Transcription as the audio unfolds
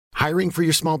Hiring for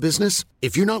your small business?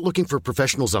 If you're not looking for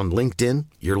professionals on LinkedIn,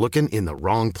 you're looking in the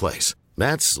wrong place.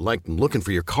 That's like looking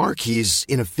for your car keys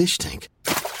in a fish tank.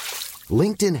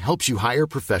 LinkedIn helps you hire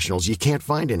professionals you can't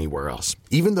find anywhere else,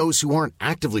 even those who aren't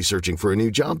actively searching for a new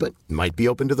job but might be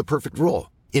open to the perfect role.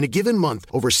 In a given month,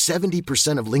 over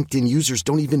 70% of LinkedIn users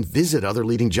don't even visit other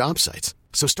leading job sites.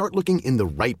 So start looking in the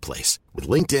right place. With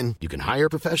LinkedIn, you can hire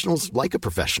professionals like a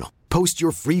professional. Post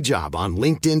your free job on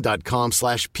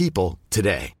linkedin.com/people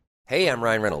today. Hey, I'm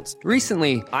Ryan Reynolds.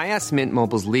 Recently, I asked Mint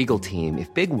Mobile's legal team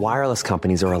if big wireless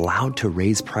companies are allowed to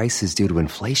raise prices due to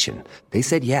inflation. They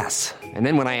said yes. And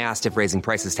then when I asked if raising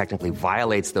prices technically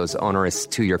violates those onerous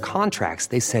 2-year contracts,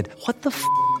 they said, "What the f***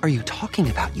 are you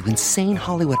talking about, you insane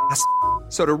Hollywood ass?"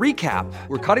 So to recap,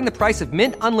 we're cutting the price of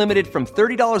Mint Unlimited from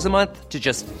 $30 a month to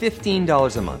just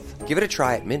 $15 a month. Give it a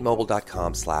try at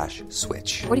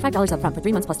mintmobile.com/switch. $45 up front for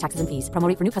 3 months plus taxes and fees. Promo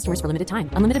rate for new customers for limited time.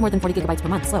 Unlimited more than 40 gigabytes per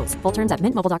month. Slows full terms at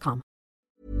mintmobile.com.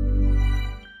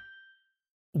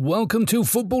 Welcome to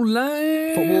Football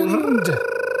Land.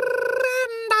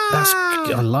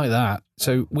 I like that.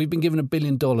 So we've been given $1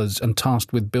 billion and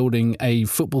tasked with building a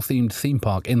football-themed theme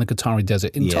park in the Qatari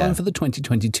desert in time for the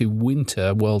 2022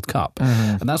 Winter World Cup.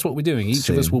 And that's what we're doing. Each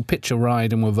of us will pitch a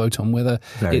ride and we'll vote on whether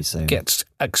gets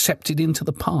accepted into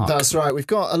the park. That's right. We've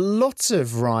got a lot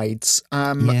of rides.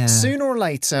 Sooner or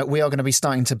later, we are going to be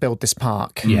starting to build this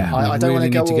park. Yeah, I don't really want to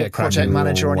go need to all get project cracking.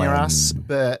 manager on your ass,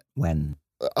 but... When?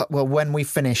 When we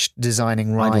finished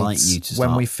designing rides. I'd like you to start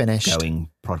when we finished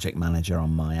going project manager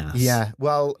on my ass. Yeah,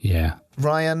 well,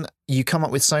 Ryan, you come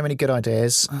up with so many good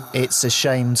ideas. It's a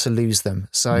shame to lose them.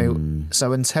 So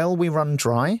until we run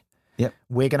dry,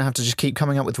 we're going to have to just keep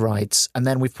coming up with rides. And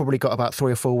then we've probably got about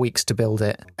 3 or 4 weeks to build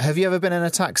it. Have you ever been in a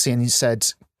taxi and you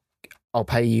said, "I'll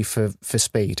pay you for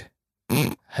speed"?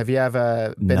 Have you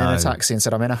ever been in a taxi and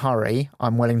said, "I'm in a hurry,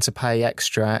 I'm willing to pay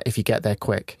extra if you get there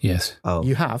quick"? Yes. Oh.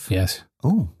 You have? Yes.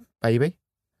 Oh. Baby?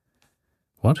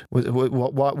 What?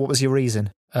 What was your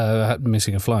reason?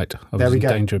 Missing a flight. I There was we in go.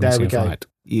 danger of There missing we a go. flight.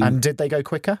 And did they go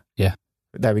quicker? Yeah.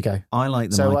 There we go. I like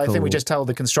the So Michael... I think we just tell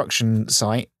the construction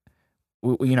site,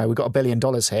 we've got $1 billion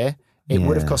here. It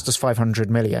would have cost us 500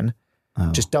 million.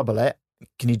 Just double it.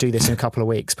 Can you do this in a couple of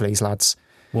weeks, please, lads?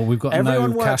 Well, we've got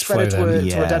Everyone no works cash flow better then.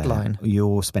 to a deadline.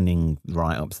 You're spending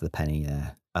right up to the penny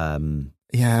there.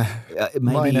 Maybe,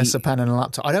 minus a pen and a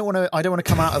laptop. I don't want to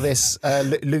come out of this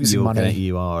losing money.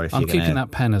 You are. I'm keeping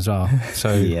that pen as well. So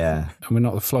and we're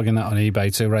not flogging that on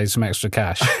eBay to raise some extra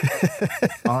cash.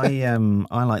 I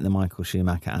like the Michael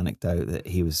Schumacher anecdote that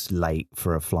he was late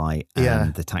for a flight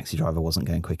and the taxi driver wasn't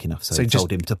going quick enough, so he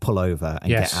told him to pull over and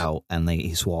get out, and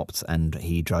he swapped and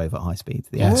he drove at high speed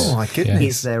to the airport. Oh my goodness!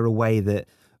 Is there a way that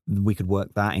we could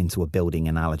work that into a building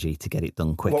analogy to get it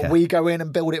done quicker? What, we go in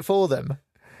and build it for them?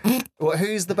 Well,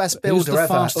 who's the best builder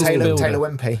ever? Taylor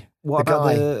Wimpey. What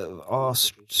about the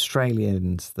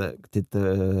Australians that did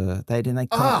didn't they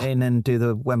come in and do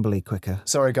the Wembley quicker?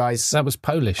 Sorry, guys. That was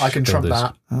Polish. I can trump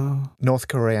builders. that. North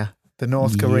Korea. The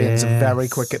North Koreans are very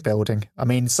quick at building. I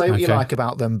mean, say what you like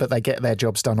about them, but they get their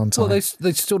jobs done on time. Well,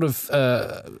 they sort of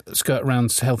skirt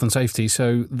around health and safety,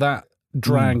 so that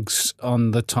drags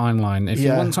on the timeline. If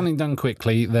you want something done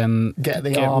quickly, then get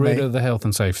rid of the health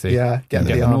and safety. Yeah, get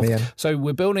the army in. So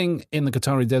we're building in the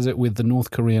Qatari desert with the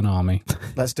North Korean army.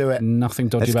 Let's do it. Nothing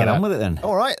dodgy Let's about get that. on with it then.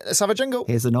 All right, let's have a jingle.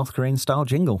 Here's the North Korean style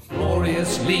jingle.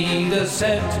 Glorious leader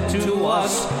said to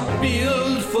us,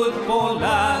 build football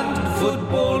land,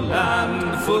 football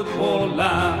land, football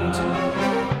land.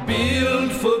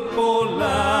 Build football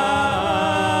land.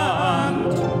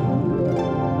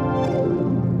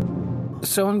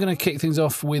 So I'm going to kick things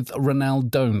off with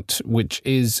Ronaldon't, which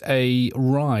is a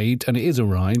ride, and it is a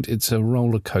ride. It's a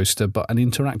roller coaster, but an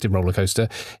interactive roller coaster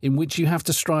in which you have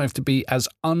to strive to be as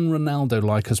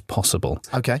un-Ronaldo-like as possible.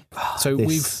 Okay. So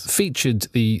we've featured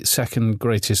the second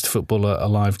greatest footballer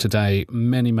alive today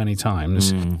many, many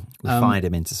times. We fired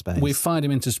him into space. We fired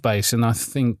him into space, and I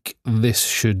think this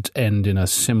should end in a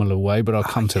similar way, but I'll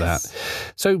come to that.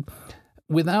 So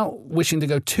without wishing to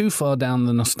go too far down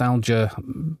the nostalgia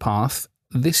path,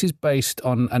 this is based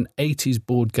on an 80s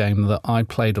board game that I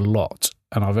played a lot,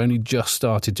 and I've only just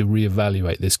started to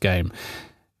reevaluate this game.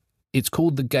 It's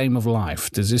called The Game of Life.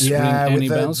 Does this ring any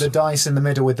bells? The dice in the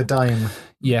middle with the dome.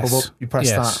 Yes. You press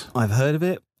that. I've heard of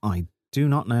it. I do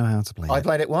not know how to play it. I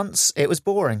played it once. It was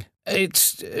boring. I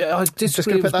Just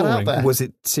going to put that out there. Was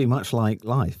it too much like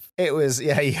life? It was,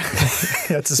 you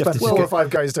had to spend 4 or 5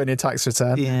 goes doing your tax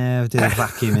return. Yeah, do the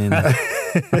vacuuming.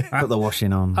 Put the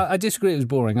washing on. I disagree. It was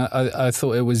boring. I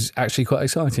thought it was actually quite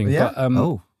exciting. Yeah.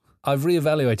 But, I've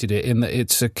reevaluated it in that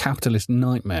it's a capitalist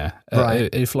nightmare. Right.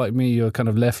 If, like me, you're kind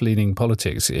of left-leaning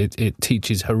politics, it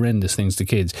teaches horrendous things to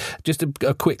kids. Just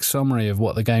a quick summary of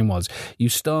what the game was. You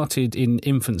started in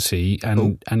infancy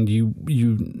and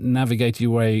you navigated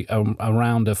your way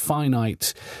around a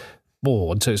finite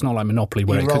board, so it's not like Monopoly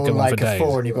where it could go on for days. You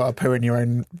roll like a 4 and you've got to poo in your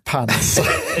own pants.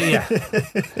 Yeah.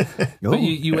 But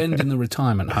you end in the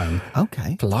retirement home.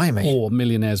 Okay. Blimey. Or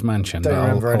Millionaire's Mansion. Don't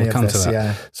remember any of this,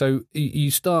 yeah. So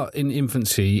you start in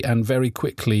infancy and very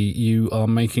quickly you are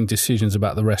making decisions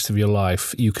about the rest of your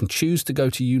life. You can choose to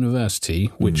go to university,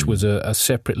 which was a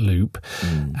separate loop,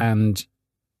 and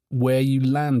where you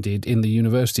landed in the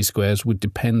university squares would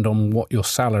depend on what your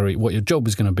job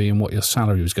was going to be and what your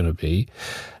salary was going to be.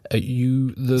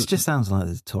 This just sounds like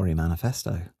the Tory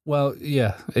manifesto. Well,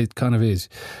 yeah, it kind of is.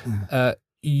 Very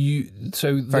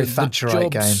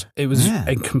Thatcherite game. It was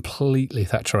a completely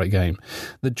Thatcherite game.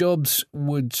 The jobs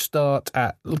would start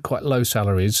at quite low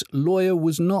salaries. Lawyer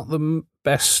was not the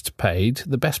best paid.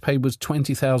 The best paid was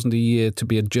 $20,000 a year to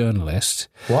be a journalist.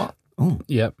 What? Oh,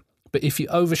 yeah. But if you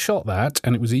overshot that,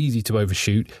 and it was easy to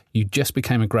overshoot, you just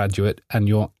became a graduate and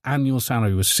your annual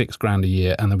salary was $6,000 a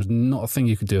year and there was not a thing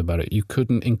you could do about it. You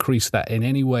couldn't increase that in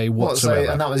any way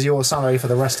whatsoever. And that was your salary for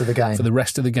the rest of the game? For the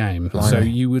rest of the game. Blimey. So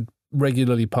you would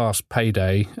regularly pass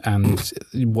payday and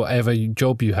whatever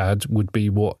job you had would be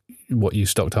what you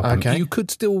stocked up on. You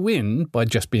could still win by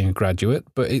just being a graduate,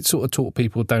 but it sort of taught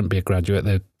people don't be a graduate.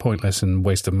 They're pointless and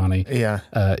waste of money. Yeah.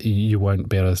 You won't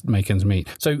be able to make ends meet.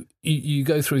 So you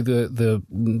go through the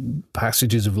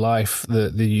passages of life,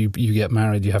 you get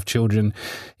married, you have children.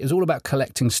 It was all about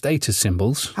collecting status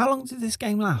symbols. How long did this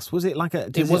game last? Was it like are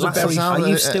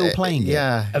you still playing it?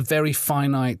 Yeah. A very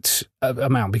finite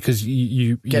amount because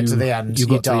you get to the end,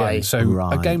 you die. So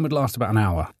a game would last about an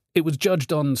hour. It was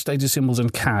judged on status symbols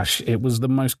and cash. It was the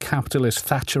most capitalist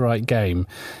Thatcherite game.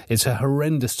 It's a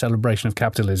horrendous celebration of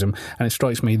capitalism, and it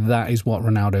strikes me that is what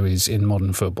Ronaldo is in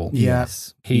modern football.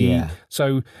 Yes.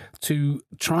 So to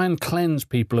try and cleanse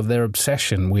people of their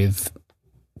obsession with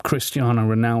Cristiano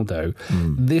Ronaldo,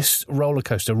 this roller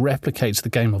coaster replicates the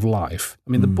game of life.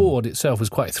 I mean, the board itself was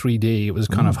quite 3D. It was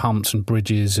kind of humps and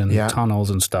bridges and tunnels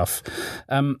and stuff.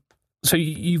 So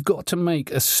you've got to make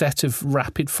a set of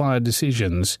rapid-fire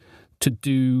decisions to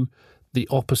do the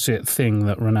opposite thing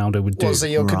that Ronaldo would do. Well, so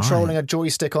you're controlling a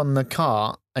joystick on the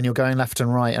cart and you're going left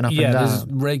and right and up and down. Yeah, there's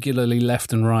regularly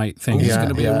left and right things. It's going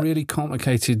to be a really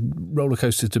complicated roller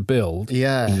coaster to build.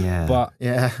 But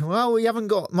well, we haven't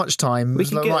got much time. We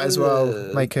might as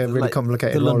well make a really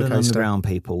complicated roller coaster. The London Underground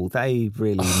people, they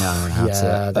really know how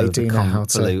to. They do know how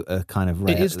to. A kind of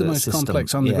it is the most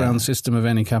complex underground system of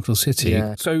any capital city.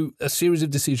 Yeah. So a series of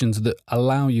decisions that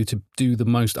allow you to do the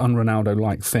most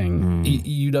un-Ronaldo-like thing.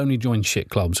 You'd only join shit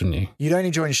clubs, wouldn't you? You'd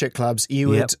only join shit clubs. You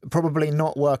would probably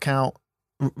not work out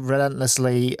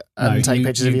relentlessly and take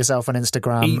pictures of yourself on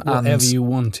Instagram. Eat whatever you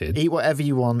wanted. Eat whatever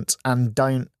you want and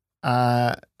don't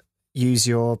use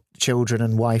your children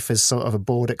and wife as sort of a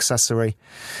board accessory.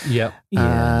 Yep.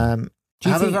 Have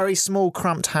a very small,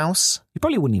 cramped house. You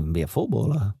probably wouldn't even be a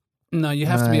footballer. No, you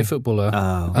have to be a footballer.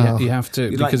 You have to,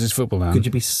 because it's football now. Could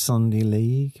you be Sunday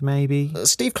League, maybe?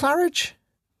 Steve Claridge?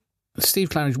 Steve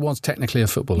Claridge was technically a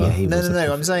footballer. Yeah,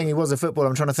 no. I'm saying he was a footballer.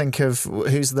 I'm trying to think of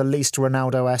who's the least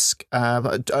Ronaldo-esque.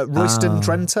 Royston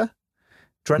Drenthe?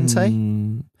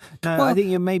 No, I think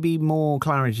you're maybe more.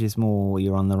 Claridge is more.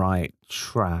 You're on the right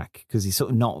track because he's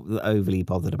sort of not overly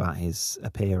bothered about his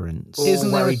appearance. Isn't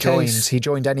there a case? He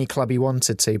joined any club he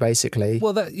wanted to, basically.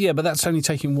 Well, but that's only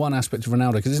taking one aspect of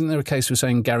Ronaldo. Because isn't there a case for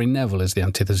saying Gary Neville is the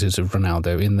antithesis of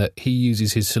Ronaldo in that he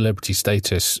uses his celebrity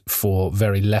status for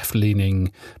very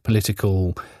left-leaning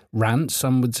political rants?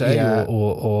 Some would say,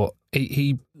 or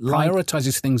he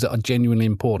prioritises things that are genuinely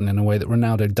important in a way that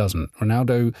Ronaldo doesn't.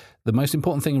 Ronaldo, the most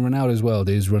important thing in Ronaldo's world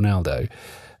is Ronaldo.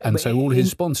 And so all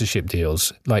his sponsorship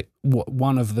deals, like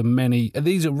one of the many,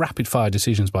 these are rapid fire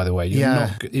decisions, by the way.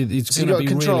 It's going to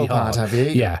be really hard. Have you?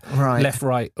 Yeah, right. Left,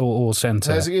 right, or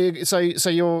centre. So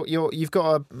you've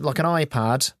got like an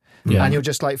iPad, and you're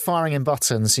just like firing in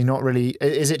buttons. You're not really.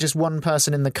 Is it just one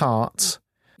person in the cart?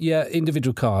 Yeah,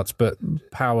 individual carts, but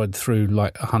powered through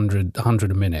like 100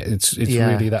 a minute. It's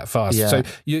really that fast. Yeah. So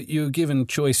you're given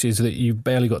choices that you've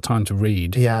barely got time to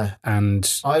read. Yeah.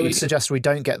 And I would suggest we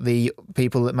don't get the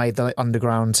people that made the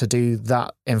Underground to do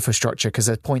that infrastructure because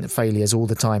there's point failures all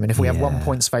the time. And if we have 1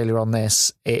 point failure on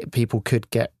this, people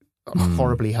could get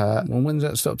horribly hurt. Well, when's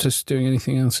that stopped us doing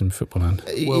anything else in football land?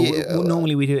 Well,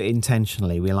 normally we do it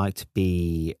intentionally. We like to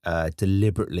be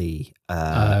deliberately,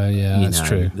 that's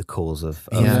true, the cause of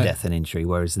death and injury.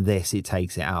 Whereas this, it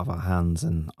takes it out of our hands,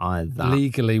 and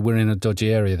legally we're in a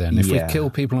dodgy area. Then, if we kill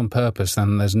people on purpose,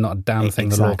 then there's not a damn thing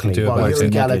the law can do about it. Uri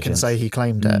Geller can say he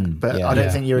claimed it, but I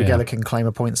don't think Uri Geller can claim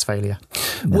a points failure.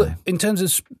 No. Well, in terms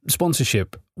of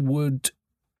sponsorship, would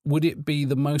it be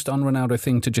the most un-Ronaldo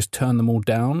thing to just turn them all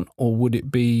down, or would it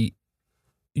be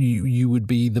you would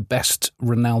be the best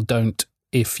Ronaldo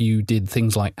if you did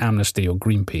things like Amnesty or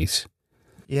Greenpeace?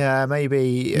 Yeah,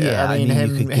 maybe. Yeah, I mean,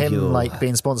 him like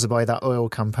being sponsored by that oil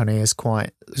company is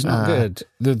quite. It's not good.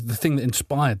 The thing that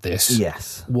inspired this,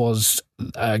 was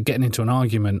getting into an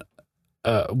argument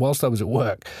whilst I was at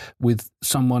work with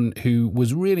someone who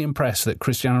was really impressed that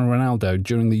Cristiano Ronaldo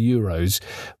during the Euros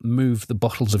moved the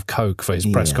bottles of Coke for his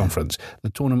press conference.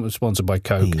 The tournament was sponsored by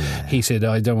Coke. He said,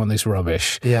 "I don't want this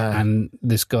rubbish." And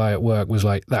this guy at work was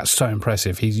like, "That's so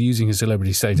impressive. He's using his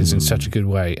celebrity status in such a good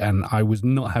way." And I was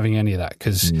not having any of that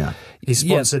because he's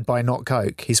sponsored by not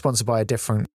Coke. He's sponsored by a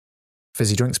different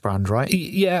fizzy drinks brand, right?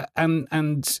 Yeah,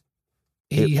 and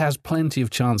he has plenty of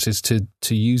chances to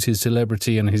use his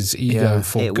celebrity and his ego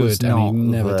for good, and he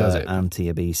never does it.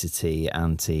 Anti-obesity,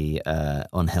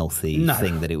 anti-unhealthy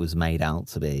thing that it was made out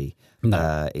to be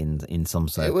in some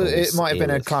circles. It might have been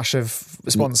a clash of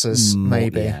sponsors,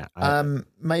 maybe. Yeah,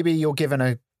 maybe you're given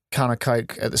a can of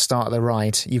Coke at the start of the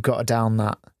ride. You've got to down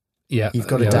that. Yeah, you've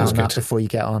got to down that before you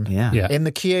get on. Yeah. In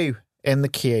the queue.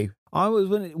 I was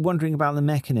wondering about the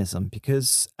mechanism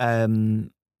because.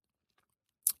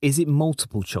 Is it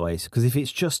multiple choice? Because if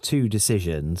it's just two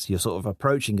decisions, you're sort of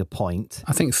approaching a point.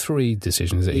 I think 3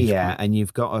 decisions at each point. And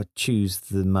you've got to choose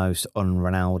the most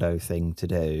un-Ronaldo thing to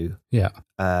do. Yeah.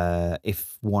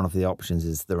 If one of the options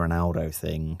is the Ronaldo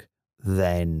thing,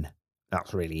 then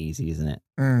that's really easy, isn't it?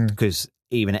 Because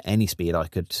even at any speed, I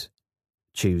could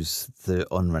choose the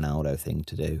un-Ronaldo thing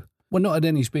to do. Well, not at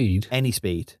any speed. Any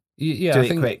speed. Yeah, do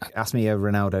it quick. Ask me a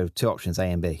Ronaldo, 2 options, A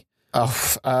and B.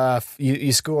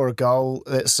 You score a goal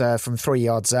that's from 3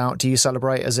 yards out. Do you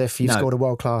celebrate as if you've scored a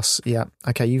world class? Yeah.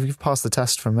 Okay, you've passed the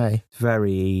test from me.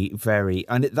 Very, very,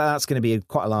 and that's going to be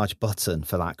quite a large button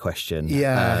for that question.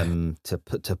 Yeah. To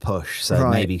push. So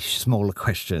maybe smaller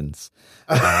questions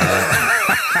would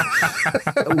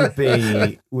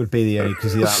be the only,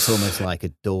 because that's almost like a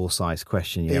door-sized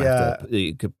question.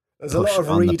 You could. There's a lot of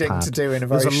reading to do in a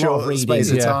very short space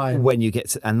of time. When you get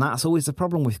to, and that's always the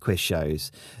problem with quiz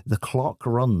shows. The clock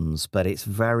runs, but it's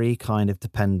very kind of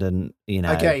dependent,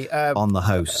 on the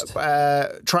host.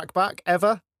 Track back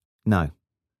ever? No.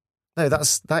 No,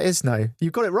 that is no.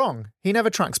 You've got it wrong. He never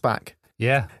tracks back.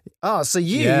 Yeah. So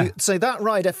that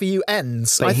rider for you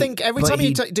ends. But I think every time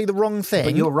you do the wrong thing.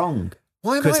 But you're wrong.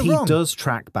 Why am I wrong? Because he does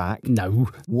track back.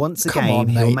 No. Once a game,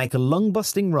 he'll make a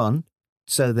lung-busting run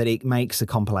so that it makes a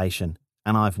compilation.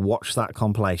 And I've watched that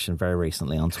compilation very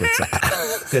recently on Twitter.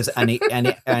 and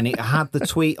it had the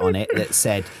tweet on it that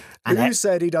said... Who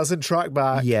said he doesn't track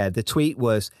back? Yeah, the tweet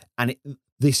was,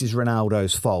 this is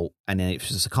Ronaldo's fault. And then it was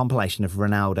just a compilation of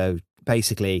Ronaldo.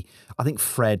 Basically, I think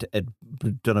Fred had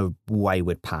done a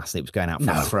wayward pass. It was going out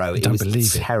for a throw. It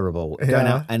was terrible. Going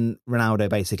out, and Ronaldo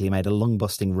basically made a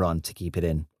lung-busting run to keep it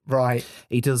in. Right.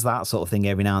 He does that sort of thing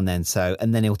every now and then. So,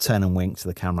 and then he'll turn and wink to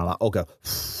the camera like, go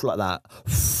like that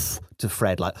to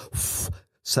Fred, like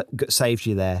saves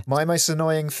you there. My most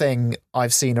annoying thing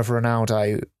I've seen of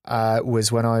Ronaldo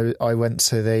was when I went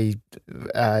to the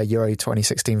Euro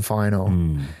 2016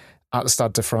 final at the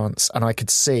Stade de France, and I could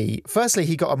see, firstly,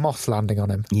 he got a moth landing on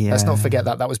him. Yeah. Let's not forget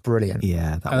that. That was brilliant.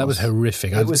 Yeah. That was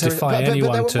horrific. I defy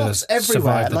anyone to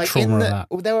survive the trauma of that.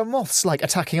 There were moths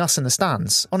attacking us in the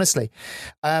stands, honestly.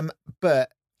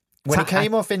 But when he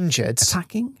came off injured...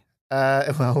 Attacking?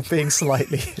 Being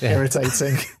slightly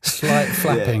irritating. Slight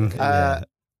flapping.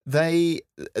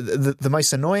 The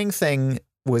most annoying thing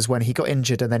was when he got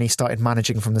injured and then he started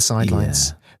managing from the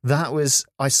sidelines.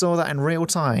 I saw that in real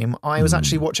time. I was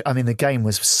actually watching, the game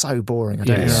was so boring.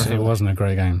 It wasn't a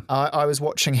great game. I was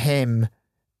watching him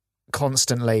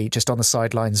constantly just on the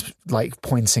sidelines,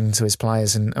 pointing to his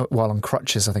players and while on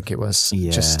crutches, I think it was,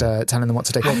 just telling them what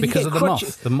to do. Well, because of the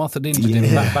moth. The moth had injured him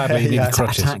that badly. He needed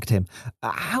crutches. Attacked him.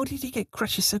 How did he get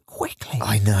crutches so quickly?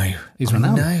 I know. He's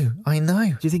Ronaldo. I know.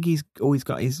 Do you think he's always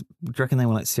got his? Do you reckon they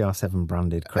were CR7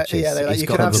 branded crutches? You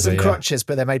can have some crutches,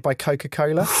 but they're made by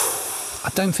Coca-Cola. I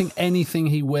don't think anything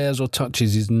he wears or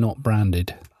touches is not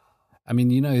branded.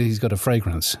 He's got a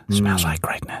fragrance. Smells like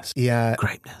greatness. Yeah.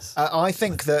 Greatness. I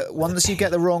think that once you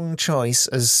get the wrong choice,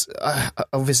 as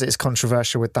obviously it's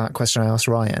controversial with that question I asked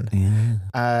Ryan,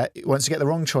 once you get the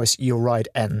wrong choice, your ride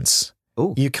ends.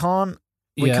 Ooh. We can't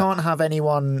have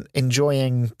anyone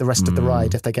enjoying the rest of the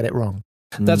ride if they get it wrong.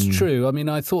 That's true. I mean,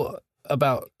 I thought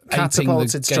about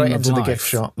catapulted straight into the gift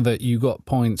shop, that you got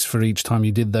points for each time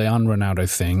you did the un-Ronaldo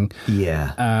thing.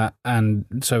 Yeah. And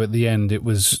so at the end, it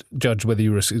was judged whether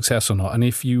you were a success or not. And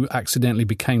if you accidentally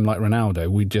became like Ronaldo,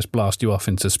 we'd just blast you off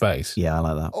into space. Yeah, I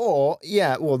like that. Or,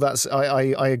 yeah, well, that's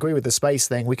I agree with the space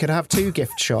thing. We could have 2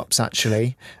 gift shops,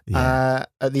 actually, at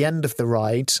the end of the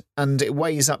ride, and it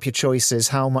weighs up your choices.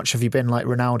 How much have you been like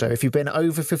Ronaldo? If you've been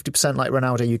over 50% like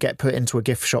Ronaldo, you get put into a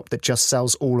gift shop that just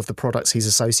sells all of the products he's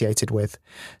associated with.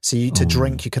 So to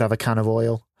drink, you could have a can of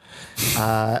oil.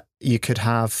 You could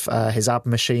have his ab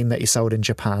machine that he sold in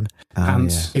Japan.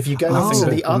 If you go into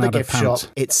the other gift shop,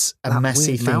 it's a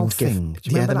messy themed gift.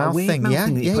 Do you remember the mouth thing? That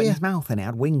he put in his mouth and it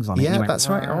had wings on it. Yeah, that's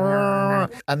right.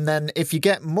 And then if you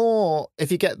get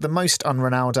the most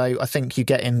un-Ronaldo, I think you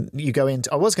go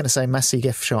into. I was going to say messy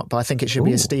gift shop, but I think it should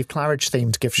be a Steve Claridge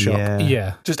themed gift shop.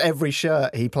 Yeah. Just every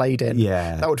shirt he played in.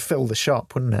 Yeah. That would fill the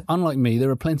shop, wouldn't it? Unlike me, there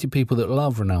are plenty of people that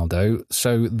love Ronaldo,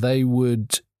 so they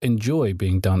would enjoy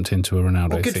being dumped into a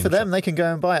Ronaldo Well, good thing. for them. They can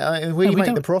go and buy it. We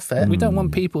make the profit. We don't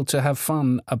want people to have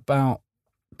fun about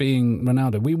being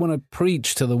Ronaldo. We want to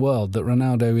preach to the world that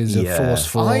Ronaldo is a force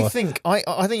for... I think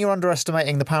you're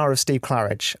underestimating the power of Steve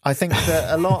Claridge. I think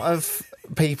that a lot of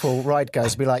people, ride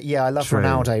goers, be like, yeah, I love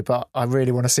Ronaldo, but I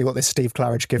really want to see what this Steve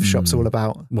Claridge gift shop's all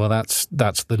about. Well, that's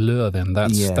the lure then.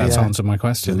 That's answered my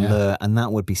question. The lure, and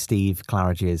that would be Steve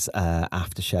Claridge's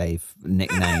aftershave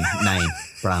nickname,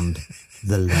 brand.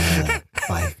 The Lure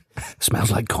by... Smells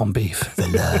like corned beef. The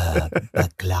Lure by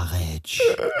Claridge.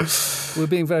 We're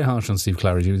being very harsh on Steve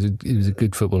Claridge. He was a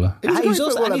good footballer. He's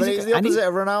the opposite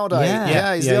of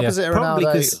Ronaldo. He's the opposite of Ronaldo.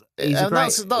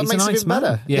 That makes him even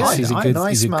better. Yes, he's a good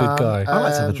guy. I'd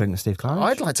like to have a drink with Steve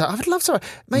Claridge. I would love to.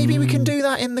 Maybe we can do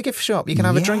that in the gift shop. You can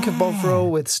have a drink of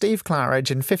Bovril with Steve Claridge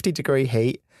in 50-degree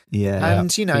heat. Yeah. And,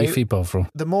 beefy Bovril.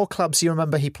 The more clubs you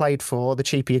remember he played for, the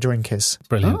cheaper your drink is.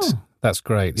 Brilliant. Oh. That's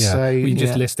great. Yeah. So, we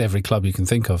just list every club you can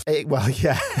think of. We'll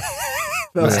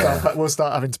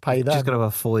start having to pay them. Just got to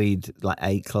avoid like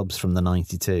 8 clubs from the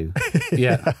 92.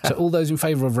 Yeah. So all those in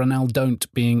favour of Ronaldo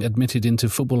being admitted into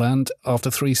Footballland, after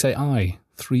 3 say aye.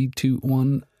 3, 2,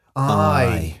 1.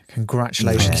 Aye.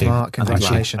 Congratulations, Mark.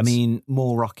 Congratulations. I mean,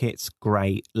 more rockets,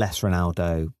 great. Less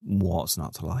Ronaldo, what's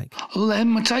not to like? Let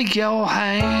me take your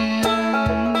hand.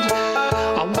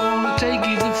 I want to take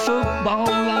you to football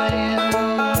land.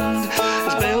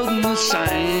 It's built in the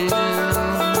sand.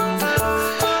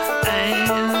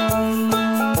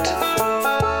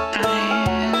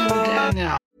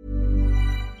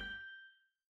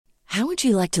 How would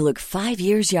you like to look 5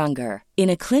 years younger? In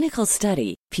a clinical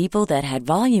study, people that had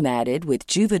volume added with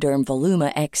Juvederm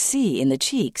Voluma XC in the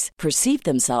cheeks perceived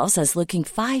themselves as looking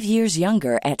 5 years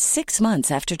younger at 6 months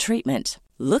after treatment.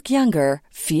 Look younger,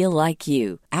 feel like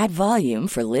you. Add volume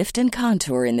for lift and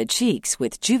contour in the cheeks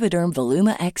with Juvederm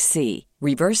Voluma XC.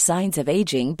 Reverse signs of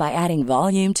aging by adding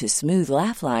volume to smooth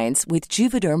laugh lines with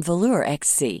Juvederm Volure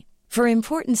XC. For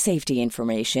important safety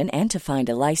information and to find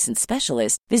a licensed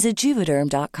specialist, visit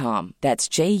Juvederm.com. That's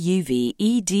JUVEDERM.com.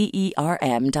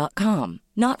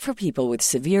 Not for people with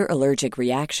severe allergic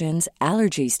reactions,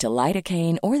 allergies to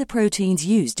lidocaine, or the proteins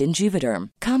used in Juvederm.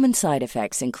 Common side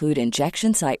effects include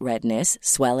injection site redness,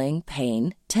 swelling,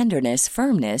 pain, tenderness,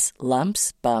 firmness,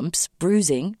 lumps, bumps,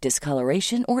 bruising,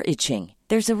 discoloration, or itching.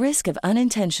 There's a risk of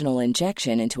unintentional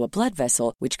injection into a blood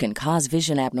vessel, which can cause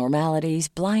vision abnormalities,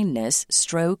 blindness,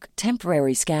 stroke,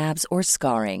 temporary scabs, or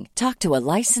scarring. Talk to a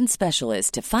licensed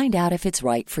specialist to find out if it's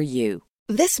right for you.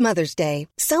 This Mother's Day,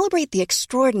 celebrate the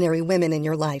extraordinary women in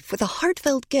your life with a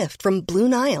heartfelt gift from Blue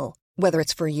Nile. Whether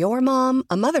it's for your mom,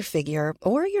 a mother figure,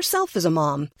 or yourself as a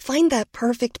mom, find that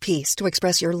perfect piece to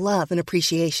express your love and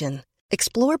appreciation.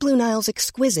 Explore Blue Nile's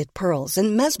exquisite pearls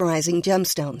and mesmerizing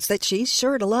gemstones that she's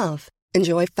sure to love.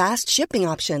 Enjoy fast shipping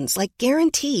options like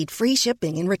guaranteed free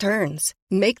shipping and returns.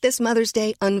 Make this Mother's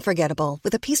Day unforgettable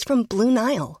with a piece from Blue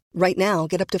Nile. Right now,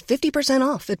 get up to 50%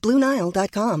 off at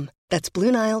BlueNile.com. That's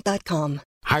BlueNile.com.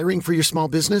 Hiring for your small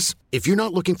business? If you're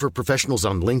not looking for professionals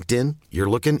on LinkedIn, you're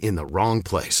looking in the wrong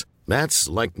place. That's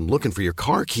like looking for your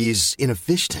car keys in a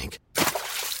fish tank.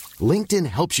 LinkedIn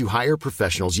helps you hire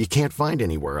professionals you can't find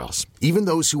anywhere else, even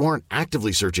those who aren't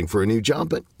actively searching for a new job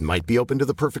but might be open to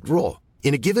the perfect role.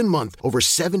 In a given month, over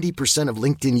 70% of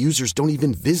LinkedIn users don't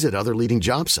even visit other leading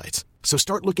job sites. So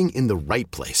start looking in the right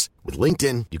place. With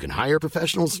LinkedIn, you can hire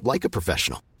professionals like a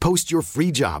professional. Post your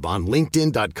free job on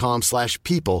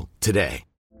linkedin.com/people today.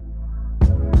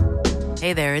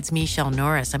 Hey there, it's Michelle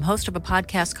Norris. I'm host of a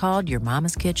podcast called Your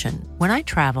Mama's Kitchen. When I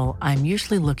travel, I'm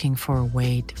usually looking for a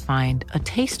way to find a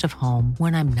taste of home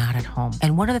when I'm not at home.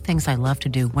 And one of the things I love to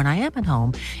do when I am at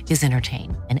home is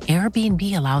entertain. And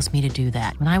Airbnb allows me to do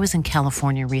that. When I was in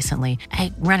California recently,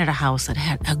 I rented a house that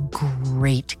had a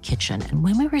great kitchen. And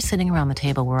when we were sitting around the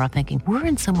table, we were all thinking, we're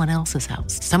in someone else's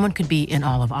house. Someone could be in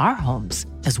all of our homes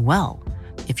as well.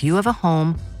 If you have a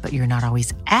home, but you're not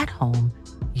always at home,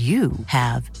 you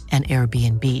have an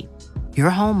Airbnb. Your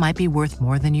home might be worth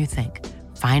more than you think.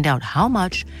 Find out how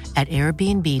much at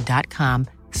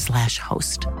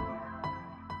airbnb.com/host.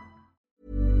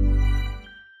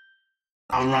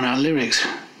 I'll run out of lyrics.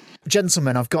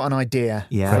 Gentlemen, I've got an idea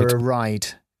for a ride.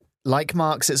 Like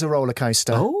Mark's, it's a roller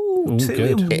coaster. Oh,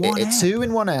 two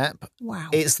in one app. Wow.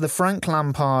 It's the Frank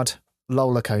Lampard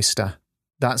roller coaster.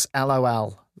 That's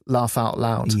LOL. Laugh out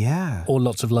loud. Yeah. Or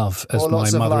lots of love, as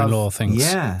my mother-in-law thinks.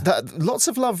 Yeah. Lots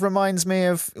of love reminds me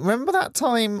of, remember that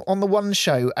time on the One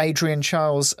Show, Adrian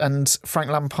Charles and Frank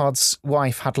Lampard's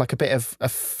wife had like a bit of a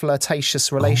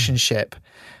flirtatious relationship.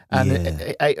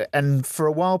 And for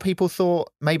a while people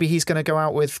thought maybe he's going to go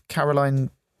out with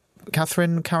Caroline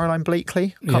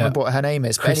Bleakley. Can't remember what her name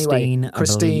is. But anyway,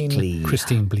 Christine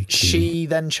Bleakley. She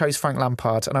then chose Frank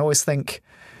Lampard. And I always think,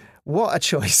 what a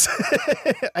choice.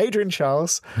 Adrian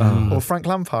Charles or Frank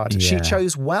Lampard. Yeah. She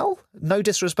chose well. No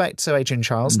disrespect to Adrian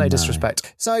Charles. No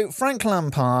disrespect. So Frank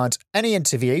Lampard, any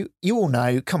interview, you all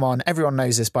know, come on, everyone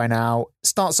knows this by now,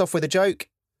 starts off with a joke,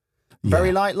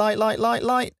 very light,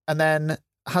 and then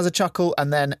has a chuckle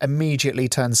and then immediately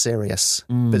turns serious,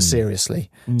 but seriously.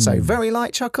 So very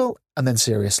light chuckle and then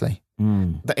seriously.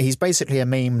 But he's basically a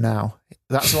meme now.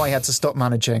 That's why he had to stop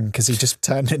managing, because he just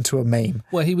turned into a meme.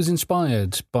 Well, he was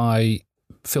inspired by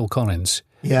Phil Collins.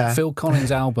 Yeah. Phil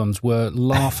Collins' albums were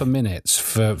laugh-a-minutes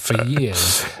for years.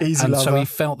 So he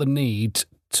felt the need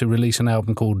to release an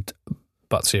album called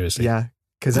But Seriously. Yeah.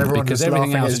 Because everyone was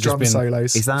laughing at his drum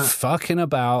solos. Is that fucking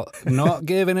about, not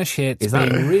giving a shit,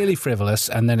 being really frivolous,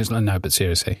 and then it's like, no, but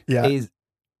seriously. Yeah. Is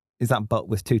that but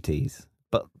with two T's?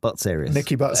 But serious.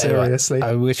 Nicky Butt seriously.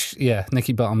 I wish,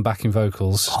 Nicky Butt on backing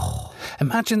vocals. Oh.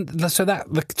 Imagine, so that,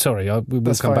 sorry,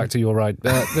 we'll come back to your right.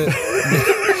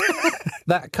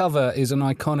 That cover is an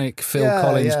iconic Phil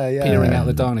Collins peering out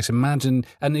the darkness. Imagine,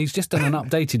 and he's just done an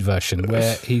updated version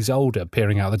where he's older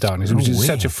peering out the darkness, which is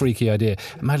such a freaky idea.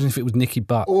 Imagine if it was Nicky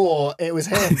Butt. Or it was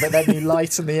him, but then you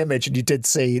lighten the image and you did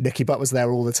see Nicky Butt was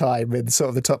there all the time in sort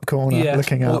of the top corner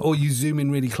looking up. Or you zoom in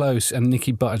really close and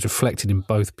Nicky Butt is reflected in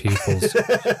both pupils.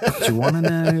 Do you want to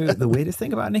know the weirdest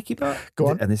thing about Nicky Butt? Go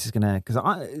on. And this is going to, because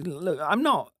I'm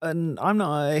not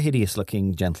a hideous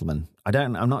looking gentleman.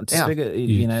 I'm not disfigured.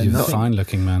 You're a fine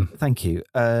looking man. Thank you.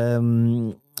 I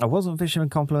wasn't fishing for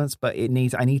compliments, but I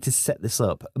need to set this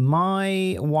up.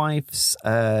 My wife's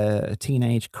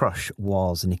teenage crush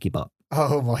was Nicky Butt.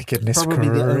 Oh my goodness! Probably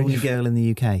the only girl in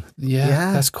the UK.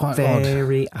 Yeah, that's quite odd.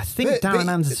 I think Darren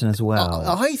Anderson as well.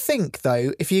 I think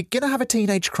though, if you're going to have a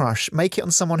teenage crush, make it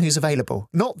on someone who's available.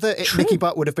 Not that Nicky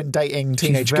Butt would have been dating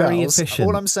teenage girls. Efficient.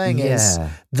 All I'm saying is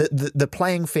the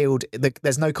playing field.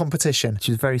 There's no competition.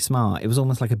 She was very smart. It was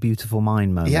almost like a beautiful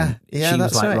mind moment. Yeah, she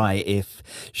was like, right, if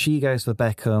she goes for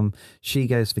Beckham, she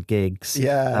goes for Giggs.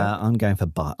 Yeah, I'm going for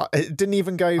Butt. It didn't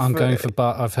even go. I'm going for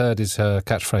Butt. I've heard is her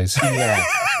catchphrase. Yeah.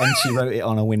 And she wrote it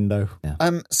on a window.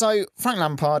 Yeah. So Frank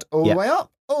Lampard, all the way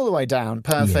up, all the way down.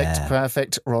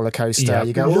 Perfect roller coaster. Yeah.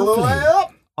 You go all the way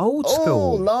up. Old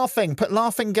school. Laughing. Put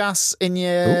laughing gas in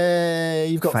your. Ooh.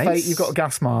 You've got you've got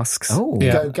gas masks. Oh,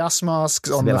 you go gas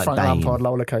masks on the Frank Lampard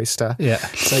roller coaster. Yeah.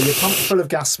 So you're pumped full of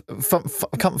gas.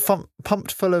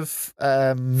 Pumped full of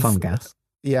fun gas.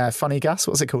 Yeah, funny gas.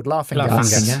 What's it called? Laughing gas.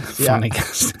 gas. Yeah. Funny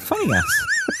gas. Funny gas.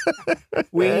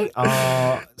 We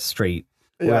are street.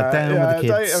 We're down with the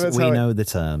kids. We know the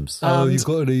terms. You've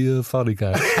got any funny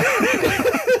guy.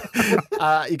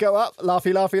 You go up,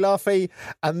 laughy,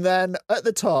 and then at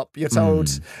the top you're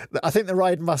told, I think the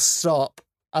ride must stop,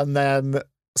 and then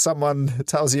someone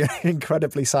tells you an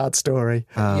incredibly sad story.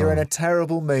 You're in a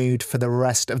terrible mood for the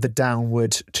rest of the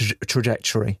downward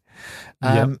trajectory.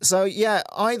 So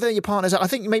either your partner's, I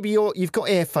think maybe you've got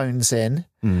earphones in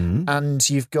and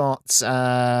you've got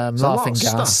laughing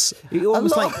gas. You're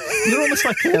almost like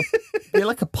you're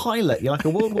like a pilot. You're like a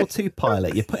World War II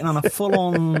pilot. You're putting on a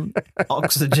full-on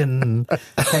oxygen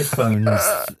headphones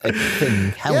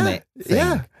helmet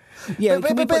thing. Yeah,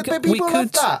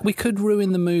 we could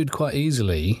ruin the mood quite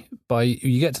easily by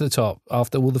you get to the top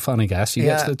after all the funny gas. You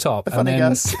get to the top, and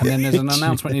then there's an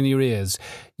announcement in your ears.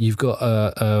 You've got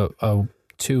a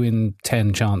 2 in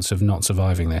 10 chance of not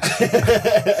surviving this.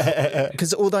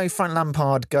 Because although Frank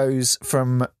Lampard goes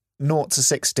from 0 to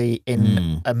 60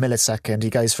 in a millisecond. He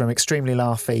goes from extremely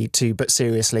laughy to but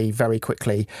seriously very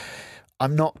quickly.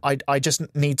 I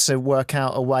just need to work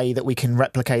out a way that we can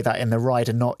replicate that in the ride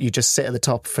and not you just sit at the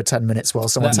top for 10 minutes while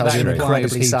someone tells you an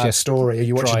incredibly sad story or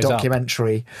you watch a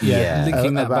documentary.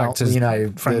 Linking that back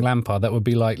to Frank Lampard, that would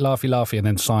be like laughy and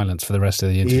then silence for the rest of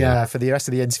the interview. Yeah, for the rest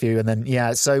of the interview. And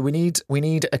then, so we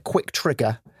need a quick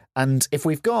trigger. And if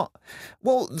we've got,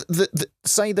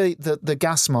 say the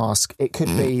gas mask, it could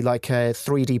be like a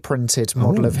 3D printed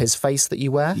model of his face that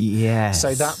you wear. Yes.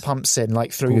 So that pumps in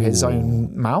like through his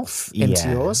own mouth into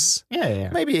yours.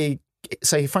 Yeah. Maybe,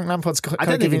 say Frank Lampard's kind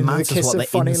of giving you the kiss of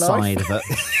funny life.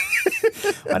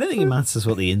 I don't think it matters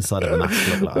what the inside of a mask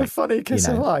looks like. The funny kiss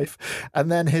of life.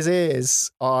 And then his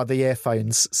ears are the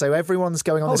earphones. So everyone's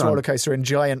going on this roller coaster in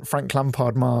giant Frank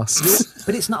Lampard masks.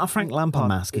 But it's not a Frank Lampard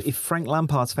mask. If Frank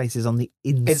Lampard's face is on the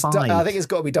inside. I think it's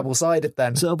got to be double-sided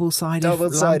then. Double-sided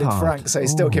Frank. So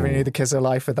he's still giving you the kiss of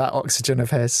life with that oxygen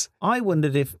of his. I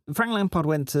wondered if Frank Lampard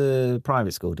went to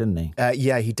private school, didn't he?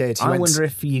 Yeah, he did. I wonder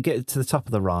if you get to the top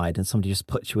of the ride and somebody just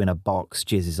puts you in a box,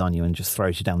 jizzes on you and just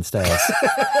throws you down the stairs.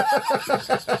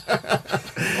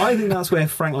 I think that's where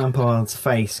Frank Lampard's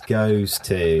face goes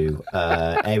to.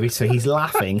 So he's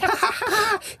laughing,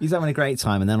 he's having a great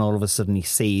time, and then all of a sudden he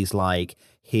sees like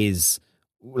his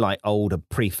older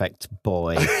prefect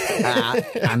boy,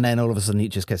 and then all of a sudden it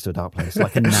just gets to a dark place,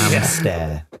 like a narrow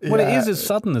stare. Well, it is as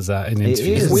sudden as that in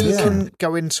interviews. If we can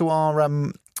go into our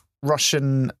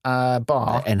Russian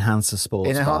bar, Enhancer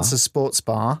Sports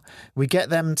Bar, we get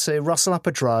them to rustle up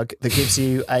a drug that gives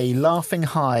you a laughing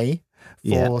high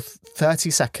for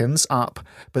 30 seconds up,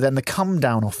 but then the come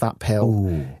down off that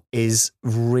pill is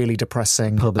really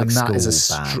depressing. Public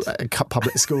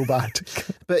school bad.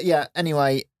 But yeah,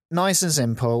 anyway, nice and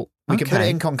simple. We can put it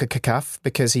in CONCACAF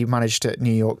because he managed at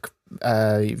New York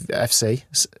FC,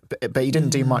 but he didn't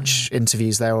do much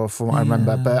interviews there, or from what I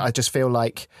remember. But I just feel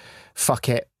like, fuck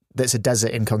it, there's a desert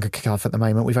in CONCACAF at the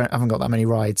moment. We haven't got that many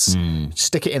rides.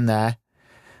 Stick it in there,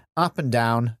 up and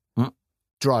down.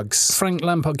 Drugs. Frank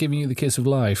Lampard giving you the kiss of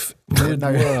life would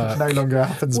work. No longer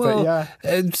happens, but yeah.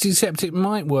 Except it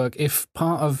might work if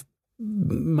part of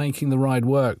making the ride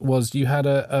work was you had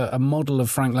a model of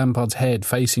Frank Lampard's head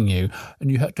facing you and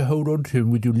you had to hold on to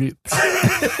him with your lips.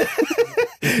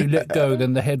 If you let go,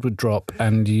 then the head would drop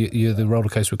and the roller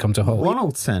coaster would come to a halt. One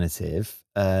alternative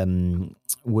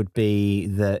would be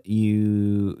that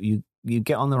you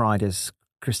get on the ride as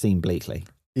Christine Bleakley.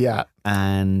 Yeah.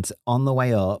 And on the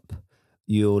way up,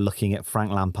 you're looking at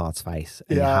Frank Lampard's face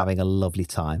and you're having a lovely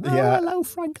time. Yeah. Hello,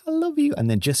 Frank, I love you. And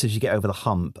then just as you get over the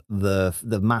hump, the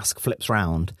mask flips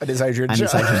round. And it's Adrian. That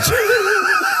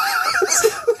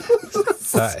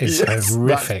is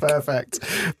horrific. That's perfect.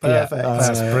 Yeah,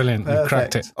 that's brilliant. You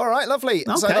cracked it. All right, lovely.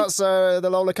 Okay. So that's the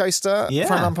roller coaster. Yeah.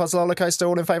 Frank Lampard's roller coaster.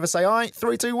 All in favour, say aye.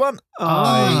 3, 2, 1.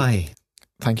 Aye.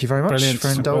 Thank you very much for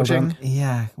indulging.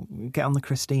 Get on the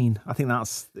Christine. I think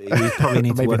that's... We probably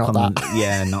need to work on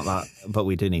that. Not that. But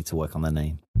we do need to work on the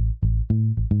name.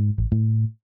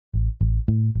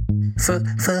 Foot.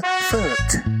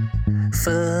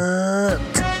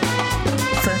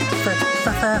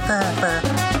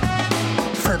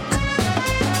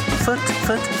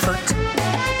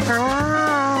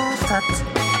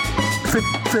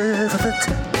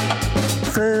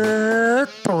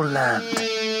 Footballland.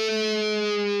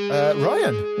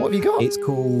 Ryan, what have you got? It's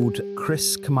called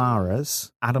Chris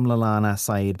Kamara's Adam Lallana,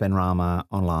 Saeed Benrahma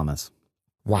on llamas.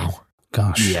 Wow.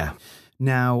 Gosh. Yeah.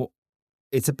 Now,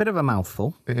 it's a bit of a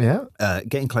mouthful. Yeah.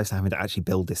 Getting close to having to actually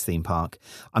build this theme park.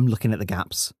 I'm looking at the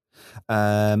gaps.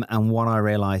 And what I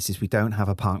realised is we don't have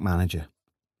a park manager.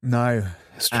 No,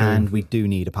 it's true. And we do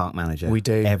need a park manager. We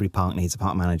do. Every park needs a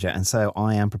park manager. And so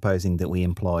I am proposing that we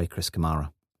employ Chris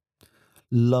Kamara.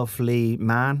 Lovely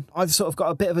man. I've sort of got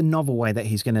a bit of a novel way that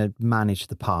he's going to manage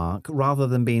the park, rather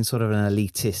than being sort of an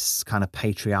elitist, kind of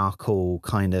patriarchal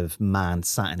kind of man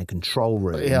sat in a control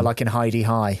room. Yeah, like in Heidi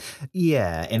High.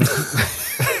 Yeah.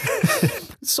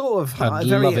 Sort of. I'd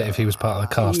love it if he was part of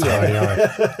the cast.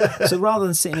 Yeah. So rather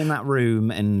than sitting in that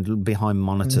room and behind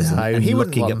monitors and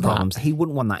looking at problems, he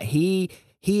wouldn't want that. He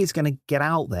is going to get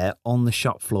out there on the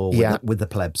shop floor with the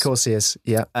plebs. Of course he is.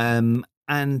 Yeah.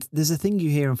 And there's a thing you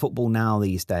hear in football now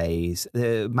these days.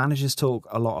 The managers talk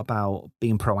a lot about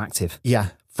being proactive. Yeah.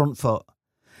 Front foot.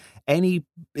 Any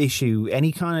issue,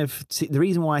 any kind of... the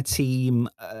reason why a team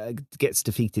gets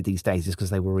defeated these days is because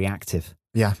they were reactive.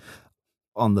 Yeah.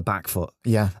 On the back foot.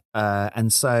 Yeah.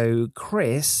 And so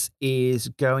Chris is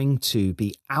going to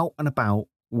be out and about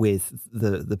with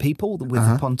the people, with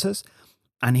the punters,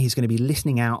 and he's going to be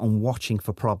listening out and watching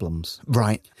for problems.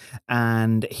 Right.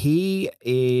 And he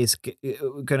is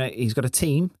he's got a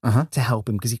team to help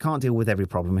him because he can't deal with every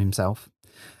problem himself.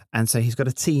 And so he's got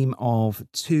a team of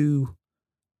 2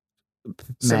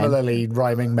 similarly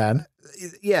rhyming men.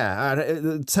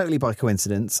 Yeah, totally by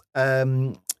coincidence.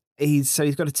 He's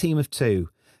got a team of 2,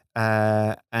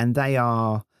 and they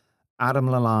are Adam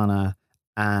Lallana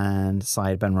and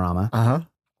Saeed Benrahma.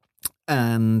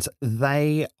 And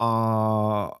they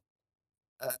are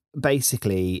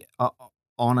basically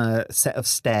on a set of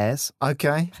stairs.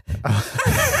 Okay.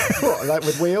 What, like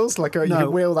with wheels? Like you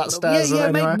can wheel that stairs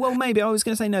anywhere? Maybe I was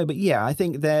going to say no, but yeah, I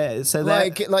think they're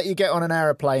like you get on an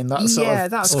aeroplane. That's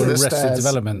that's or Arrested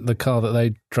Development, the car that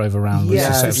they drove around.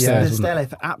 The stair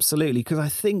lift, absolutely. Because I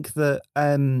think that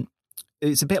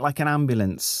it's a bit like an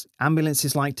ambulance.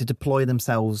 Ambulances like to deploy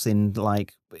themselves in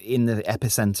the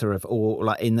epicenter of, or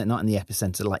like not in the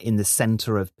epicenter, like in the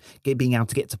center of being able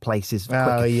to get to places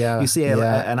quicker. You see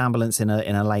an ambulance in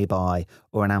a lay-by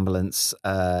or an ambulance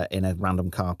in a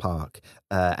random car park,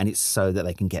 and it's so that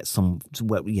they can get to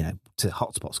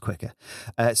hotspots quicker.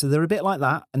 So they're a bit like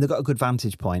that, and they've got a good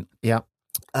vantage point. Yeah,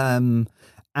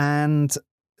 and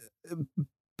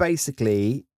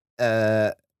basically.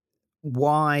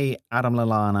 Why Adam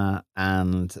Lallana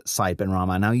and Saeed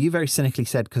Benrahma? Now, you very cynically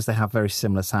said because they have very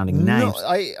similar sounding names. No,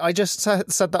 I just said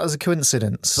that as a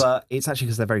coincidence. But it's actually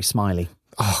because they're very smiley.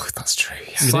 Oh, that's true.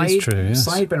 Yeah. It is true, yes.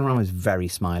 Saeed Benrahma is very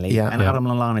smiley, and Adam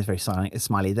Lallana is very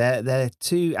smiley. They're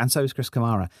 2, and so is Chris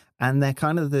Kamara. And they're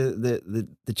kind of the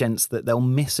gents that they'll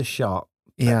miss a shot.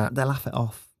 Yeah. They laugh it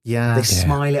off. Yeah. They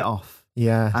smile it off.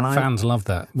 Yeah. And fans love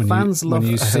that. When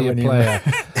you see a player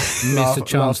miss a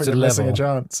chance to level. A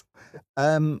chance.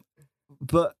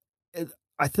 But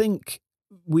I think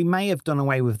we may have done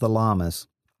away with the llamas.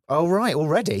 Oh, right,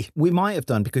 already? We might have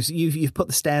done, because you've put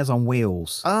the stairs on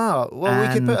wheels. Oh, well,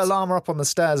 we could put a llama up on the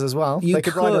stairs as well. They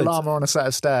could ride a llama on a set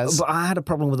of stairs. But I had a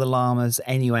problem with the llamas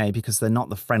anyway, because they're not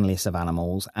the friendliest of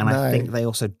animals, and I think they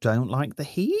also don't like the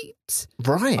heat.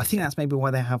 Right. I think that's maybe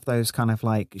why they have those kind of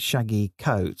like shaggy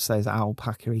coats, those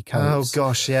alpaca-y coats. Oh,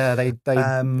 gosh, yeah,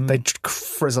 they'd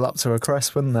frizzle up to a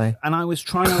crisp, wouldn't they? And I was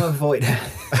trying to avoid...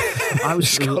 I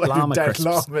was llama dead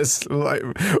crisps.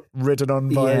 llamas ridden on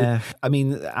by... Yeah, I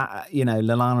mean,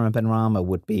 Lallana and Benrahma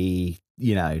would be,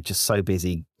 just so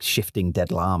busy shifting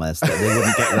dead llamas that they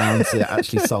wouldn't get around to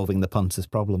actually solving the punters'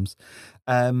 problems.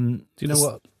 Do you know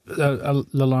what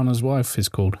Lallana's wife is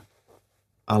called?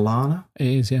 Alana? It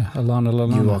is, yeah. Alana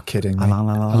Lallana. You are kidding me.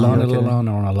 Alana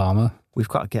Lallana or a llama. We've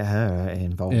got to get her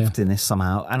involved in this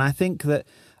somehow. And I think that...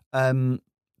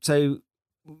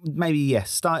 maybe,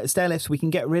 yes, stair lifts, we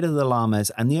can get rid of the llamas.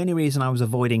 And the only reason I was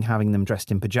avoiding having them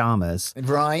dressed in pyjamas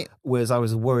was I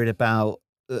was worried about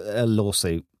a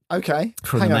lawsuit. Okay.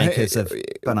 From the makers of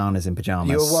Bananas in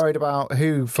Pyjamas. You were worried about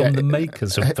who? From the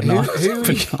makers of Bananas in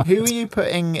Pyjamas. Who are you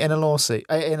putting in a lawsuit,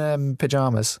 in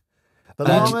pyjamas? The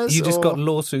llamas? You just got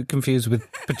lawsuit confused with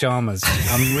pyjamas.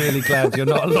 I'm really glad you're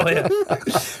not a lawyer.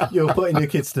 You're putting your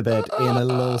kids to bed in a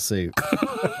lawsuit.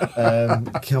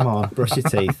 Come on, brush your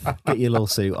teeth. Get your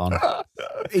lawsuit on.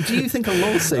 Do you think a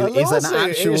lawsuit is an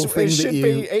actual thing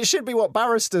It should be what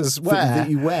barristers wear. That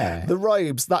you wear? The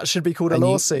robes, that should be called a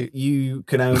lawsuit. You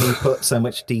can only put so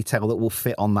much detail that will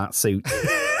fit on that suit.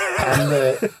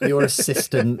 And your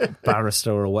assistant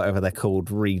barrister or whatever they're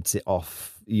called reads it off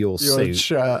your suit.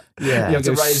 Shirt. Yeah. You have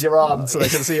to raise your arm so they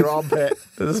can see your armpit.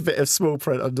 There's a bit of small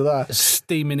print under there.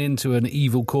 Steaming into an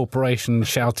evil corporation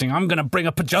shouting, I'm going to bring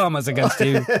a pyjamas against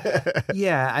you.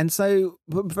 Yeah, and so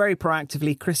very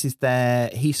proactively, Chris is there.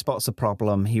 He spots a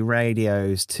problem. He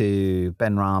radios to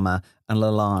Benrahma and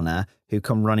Lallana, who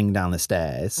come running down the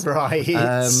stairs. Right.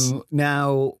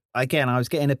 Now... Again, I was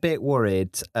getting a bit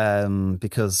worried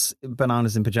because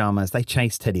Bananas in Pyjamas, they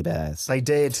chased teddy bears. They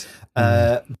did.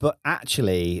 But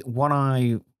actually, what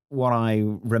I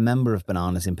remember of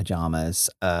Bananas in Pyjamas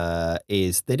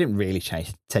is they didn't really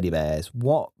chase teddy bears.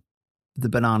 What the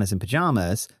Bananas in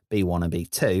Pyjamas, B1 and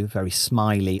B2, very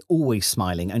smiley, always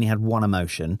smiling, only had one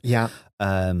emotion. Yeah.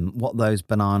 What those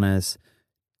bananas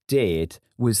did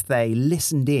was they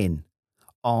listened in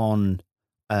on...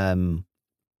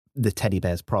 the teddy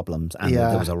bear's problems, and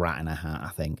there was a rat in a hat,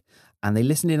 I think. And they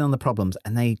listened in on the problems,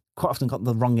 and they quite often got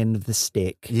the wrong end of the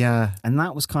stick. Yeah. And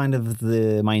that was kind of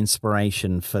my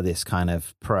inspiration for this kind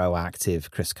of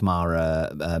proactive Chris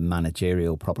Kamara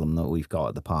managerial problem that we've got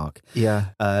at the park. Yeah.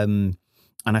 And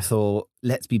I thought,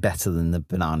 let's be better than the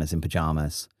Bananas in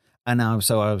Pyjamas. And now,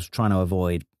 so I was trying to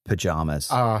avoid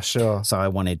pajamas. Sure. So I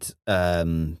wanted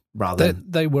rather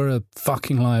they were a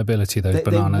fucking liability. Those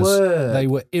bananas. They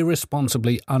were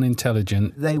irresponsibly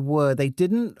unintelligent. They were. They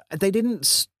didn't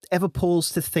ever pause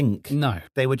to think. No,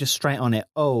 they were just straight on it.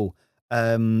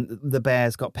 The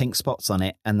bear's got pink spots on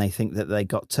it, and they think that they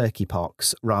got turkey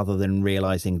pox, rather than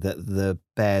realising that the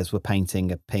bears were painting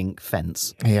a pink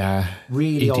fence. Yeah,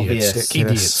 really obvious.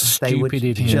 Idiots. They were Stupid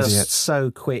idiots. Just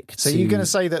so quick. So you're going to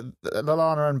say that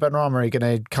Lallana and Benrahma are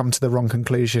going to come to the wrong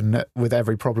conclusion with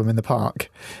every problem in the park?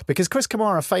 Because Chris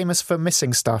Kamara, famous for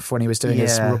missing stuff when he was doing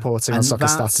his reporting on Soccer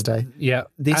Saturday. Yeah.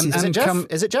 Is it Jeff?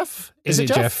 Is it Jeff? Is it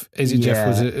Jeff? Is it Jeff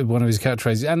was one of his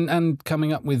catchphrases. And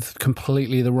coming up with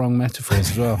completely the wrong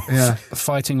metaphors as well. Yeah.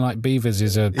 Fighting like beavers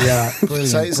is a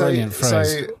brilliant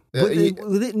phrase.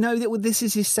 This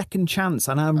is his second chance,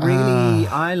 and I'm really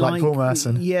I like Paul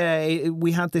Merson. Yeah,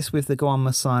 we had this with the Go On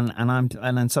My Son,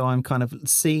 and so I'm kind of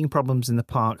seeing problems in the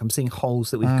park. I'm seeing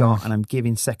holes that we've got, and I'm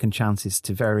giving second chances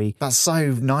to very. That's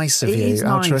so nice of you,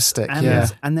 altruistic.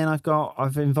 Nice. And then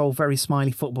I've involved very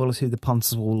smiley footballers who the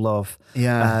punters will love.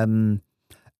 Yeah.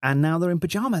 And now they're in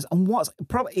pajamas. And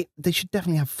they should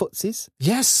definitely have footsies.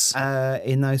 Yes.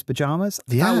 In those pajamas.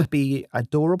 Yeah. That would be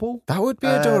adorable. That would be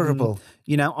adorable.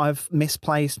 I've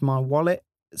misplaced my wallet.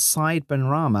 Said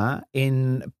Benrahma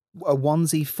in a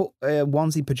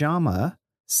onesie pajama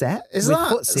set. Is with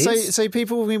that footsies. so?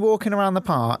 People will be walking around the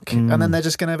park, and then they're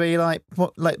just going to be like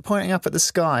pointing up at the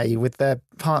sky with their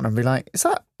partner and be like, "Is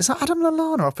that Adam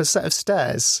Lallana up a set of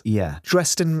stairs? Yeah,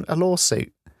 dressed in a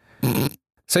lawsuit."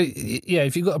 So, yeah,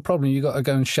 if you've got a problem, you've got to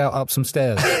go and shout up some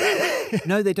stairs.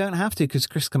 No, they don't have to, because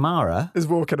Chris Kamara is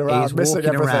walking around, missing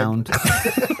everything.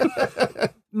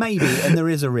 Maybe, and there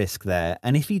is a risk there.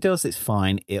 And if he does, it's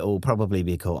fine. It'll probably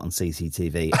be caught on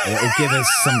CCTV. It'll give us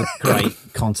some great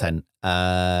content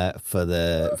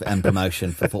and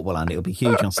promotion for Footballland. It'll be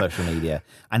huge on social media,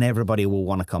 and everybody will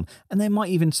want to come. And they might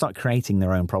even start creating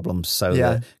their own problems so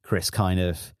that Chris kind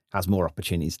of has more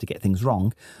opportunities to get things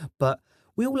wrong. But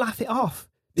we'll laugh it off.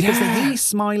 Because he's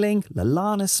smiling,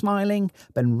 Lallana's smiling,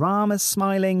 Benrahma's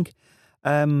smiling.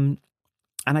 And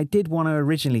I did want to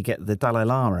originally get the Dalai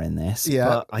Lama in this,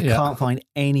 but I can't find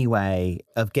any way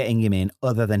of getting him in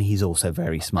other than he's also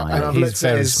very smiley. And I looked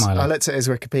at his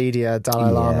Wikipedia,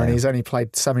 Dalai Lama, and he's only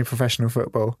played semi-professional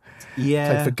football.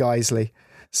 Yeah. Played for Guiseley.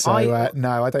 So,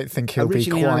 no, I don't think he'll be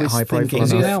quite high profile.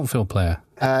 Is he an outfield player?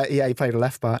 Yeah, he played a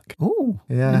left back. Oh,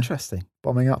 interesting.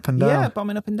 Bombing up and down. Yeah,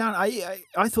 bombing up and down.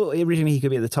 I thought originally he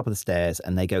could be at the top of the stairs,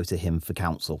 and they go to him for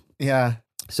counsel. Yeah.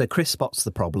 So Chris spots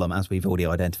the problem, as we've already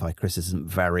identified. Chris isn't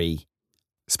very...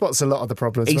 Spots a lot of the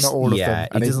problems, but not all of them. Yeah,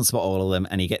 he doesn't spot all of them,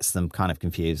 and he gets them kind of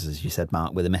confused, as you said,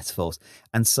 Mark, with the metaphors.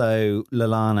 And so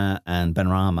Lallana and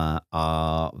Benrahma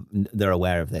they're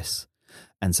aware of this.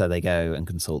 And so they go and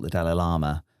consult the Dalai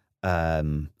Lama,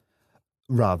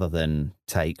 rather than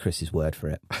take Chris's word for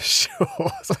it. Sure.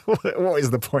 What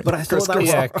is the point? But I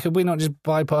thought could we not just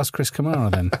bypass Chris Kamara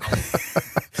then?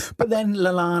 But then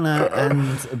Lallana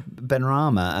and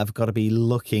Benrahma have got to be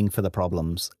looking for the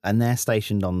problems, and they're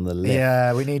stationed on the lift.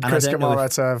 Yeah, we need Chris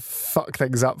Kamara to fuck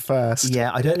things up first.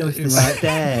 Yeah, I don't know if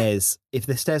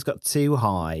the stairs got too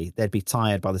high, they'd be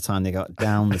tired by the time they got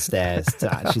down the stairs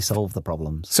to actually solve the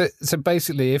problems. So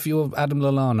basically, if you're Adam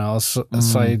Lallana or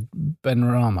Said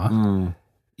Benrahma,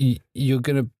 you're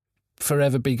going to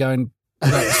forever be going,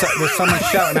 there's someone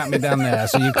shouting at me down there,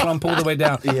 so you clump all the way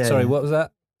down. Yeah. Sorry, what was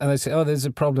that? And they say, there's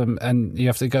a problem, and you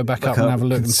have to go back up and have a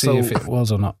look and see if it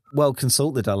was or not. Well,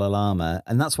 consult the Dalai Lama,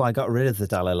 and that's why I got rid of the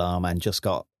Dalai Lama and just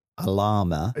got a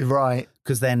llama. Right.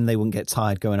 Because then they wouldn't get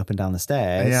tired going up and down the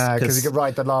stairs. Yeah, because you could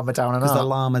ride the llama down and up. Because the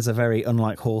llamas are very,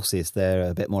 unlike horses, they're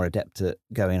a bit more adept at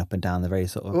going up and down the very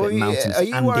sort of mountains. Are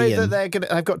you worried that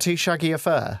they've got too shaggy a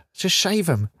fur? Just shave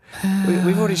them.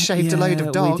 We've already shaved a load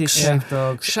of dogs. We did shave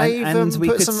dogs. Shave them,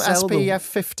 put some SPF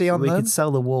 50 on them. We could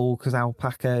sell the wool, because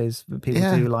alpacas, people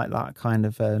do like that kind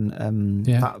of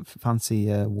that fancy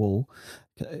wool.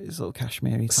 Sort of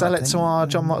cashmere. Sell it to our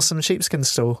John Watson sheepskin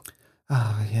store.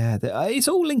 Oh, yeah. It's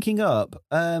all linking up.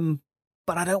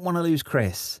 But I don't want to lose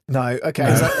Chris. No, okay.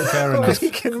 Fair enough.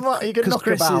 You can knock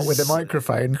him out with a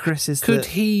microphone. Could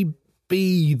he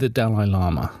be the Dalai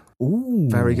Lama? Ooh.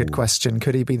 Very good question.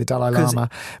 Could he be the Dalai Lama?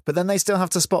 But then they still have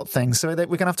to spot things. So we're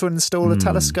going to have to install a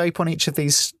telescope on each of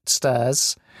these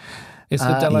stairs. Is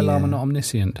the Dalai Lama not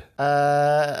omniscient?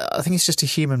 I think he's just a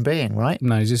human being, right?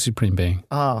 No, he's a supreme being.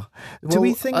 Well, do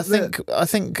we think? I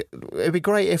think it'd be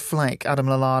great if like Adam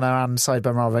Lallana and Saeed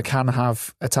Ben Rama can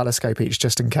have a telescope each,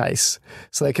 just in case,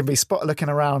 so they can be looking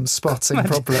around, spotting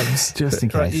problems, just in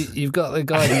case. Right, you've got the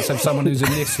guidance of someone who's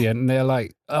omniscient, and they're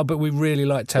like, "Oh, but we really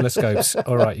like telescopes."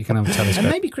 All right, you can have a telescope.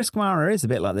 And maybe Chris Kamara is a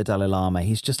bit like the Dalai Lama.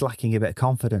 He's just lacking a bit of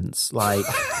confidence, like.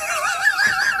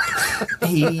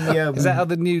 Is that how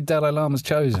the new Dalai Lama's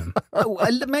chosen?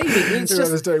 Maybe it's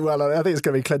just doing well. I think it's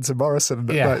going to be Clinton Morrison.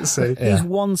 He's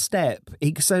one step.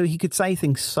 So he could say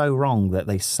things so wrong that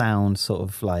they sound sort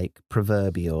of like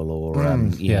proverbial or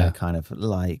you know, kind of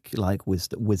like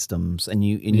wisdoms, and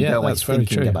you go away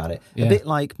thinking about it. A bit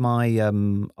like my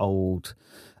old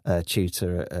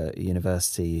tutor at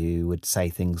university who would say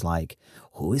things like,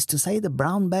 "Who is to say the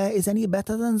brown bear is any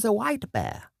better than the white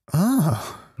bear?"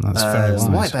 Oh, that's very wise.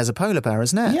 The white bear's a polar bear,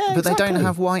 isn't it? Yeah, but they don't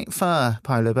have white fur,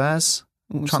 polar bears.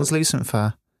 Translucent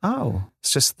fur. Oh,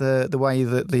 it's just the way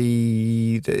that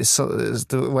the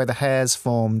way the hair's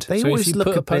formed. They always if you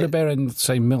put a polar bear in,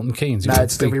 say, Milton Keynes, no,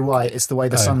 it'd still be white. It's the way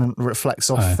the sun reflects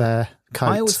off their coat.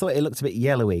 I always thought it looked a bit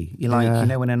yellowy. You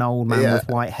know, when an old man with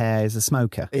white hair is a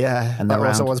smoker. Yeah, and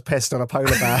I was pissed on a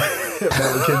polar bear at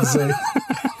Milton Keynes.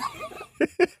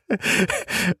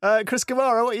 Chris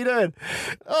Kamara, what are you doing?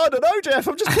 Oh, I don't know, Jeff.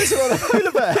 I'm just pissing on a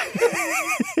polar bear.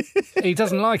 He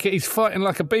doesn't like it. He's fighting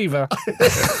like a beaver.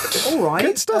 All right.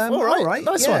 Good stuff. All right.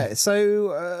 Nice one. So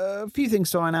a few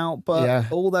things to iron out,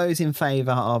 but all those in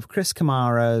favour of Chris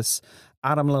Kamara's,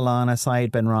 Adam Lallana,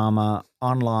 Saeed Ben Rama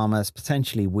on llamas,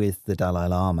 potentially with the Dalai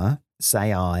Lama.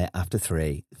 Say aye after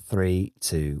 3. 3,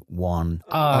 2, 1.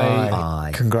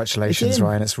 Aye. Congratulations,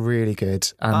 Ryan. It's really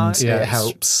good. And it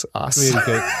helps us. Really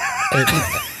good.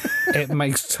 It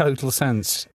makes total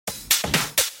sense.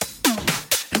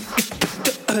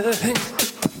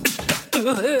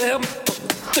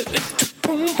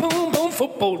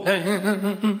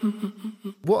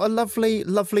 What a lovely,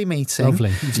 lovely meeting.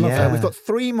 Lovely. It's lovely. We've got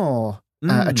 3 more.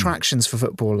 Attractions for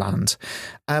Football Land.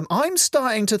 I'm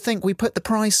starting to think we put the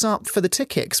price up for the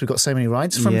ticket because we've got so many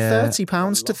rides from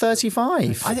 £30 to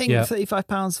 $35. I think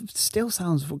 £35 still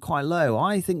sounds quite low.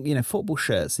 I think, football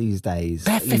shirts these days,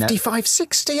 they're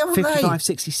 $55.60, aren't they? 55,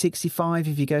 60, 65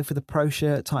 if you go for the pro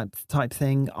shirt type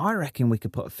thing. I reckon we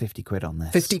could put 50 quid on this.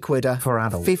 50 quid for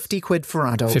adults. 50 quid for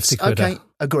adults. 50 quid. Okay,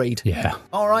 agreed. Yeah.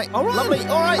 All right. Lovely.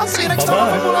 All right. I'll see you next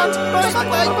time. Football Land.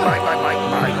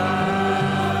 Bye.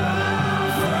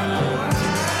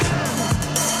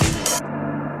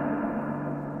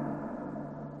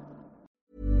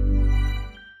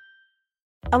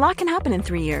 A lot can happen in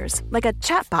 3 years, like a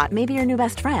chatbot may be your new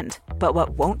best friend. But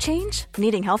what won't change?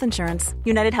 Needing health insurance.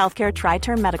 United Healthcare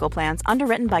Tri-Term Medical Plans,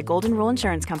 underwritten by Golden Rule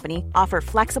Insurance Company, offer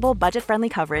flexible, budget-friendly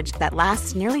coverage that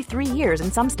lasts nearly 3 years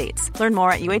in some states. Learn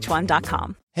more at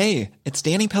uh1.com. Hey, it's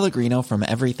Danny Pellegrino from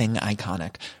Everything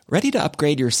Iconic. Ready to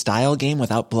upgrade your style game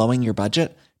without blowing your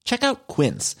budget? Check out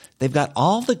Quince. They've got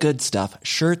all the good stuff,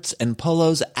 shirts and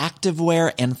polos,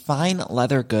 activewear, and fine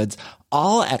leather goods,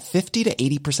 all at 50 to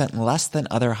 80% less than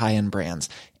other high-end brands.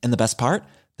 And the best part?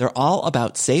 They're all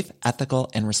about safe,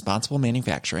 ethical, and responsible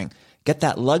manufacturing. Get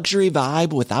that luxury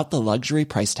vibe without the luxury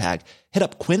price tag. Hit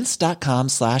up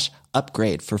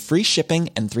quince.com/upgrade for free shipping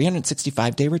and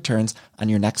 365-day returns on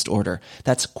your next order.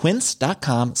 That's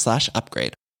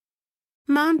quince.com/upgrade.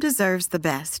 Mom deserves the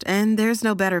best, and there's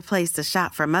no better place to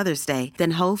shop for Mother's Day than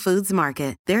Whole Foods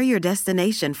Market. They're your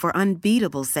destination for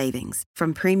unbeatable savings,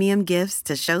 from premium gifts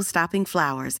to show-stopping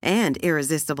flowers and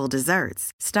irresistible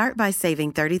desserts. Start by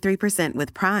saving 33%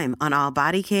 with Prime on all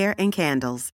body care and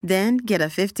candles. Then get a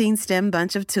 15-stem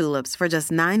bunch of tulips for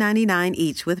just $9.99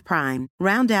 each with Prime.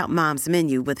 Round out Mom's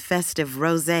menu with festive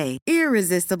rosé,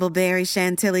 irresistible berry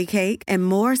chantilly cake, and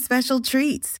more special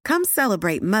treats. Come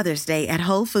celebrate Mother's Day at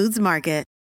Whole Foods Market.